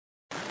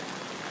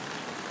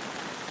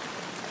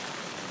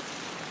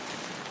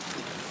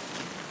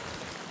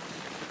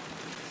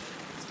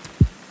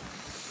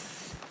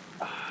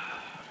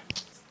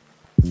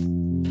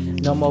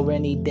No more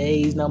rainy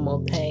days, no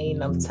more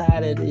pain. I'm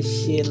tired of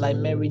this shit like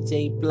Mary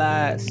J.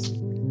 Blige.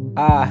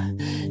 I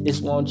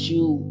just want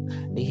you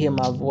to hear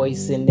my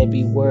voice in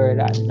every word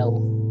I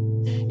know.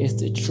 It's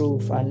the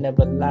truth, I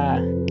never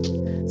lie.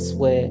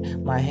 Swear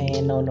my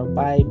hand on the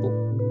Bible.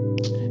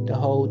 The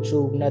whole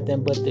truth,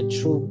 nothing but the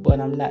truth. But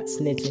I'm not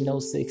snitching, no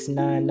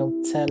 6ix9ine, no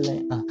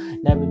telling.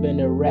 Never been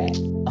a rat,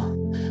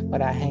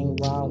 but I hang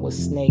around with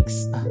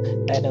snakes.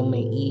 Adam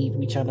and Eve,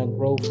 we tryna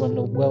grow from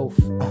the wealth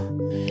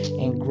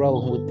and grow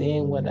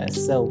within what I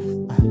self.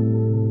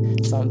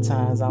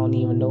 Sometimes I don't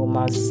even know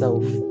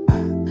myself.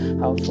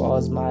 How far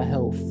is my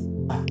health?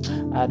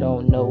 I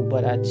don't know,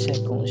 but I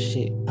check on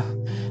shit.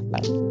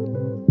 Like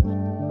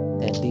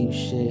that deep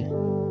shit.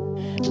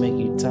 Make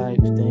you type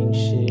things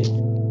shit.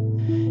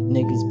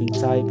 Niggas be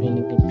typing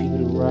and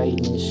computer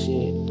writing and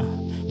shit.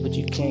 But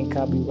you can't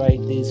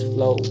copyright this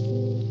flow.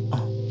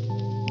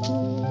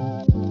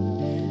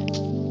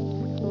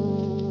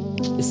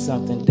 It's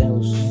something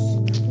else.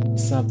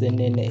 It's something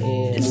in the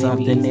air. It's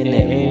something in the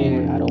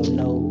air. I don't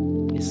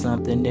know. It's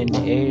something in the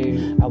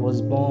air. I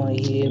was born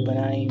here, but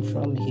I ain't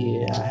from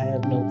here. I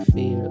have no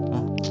fear.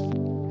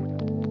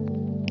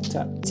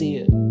 Top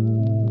tier.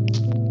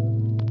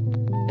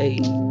 Hey.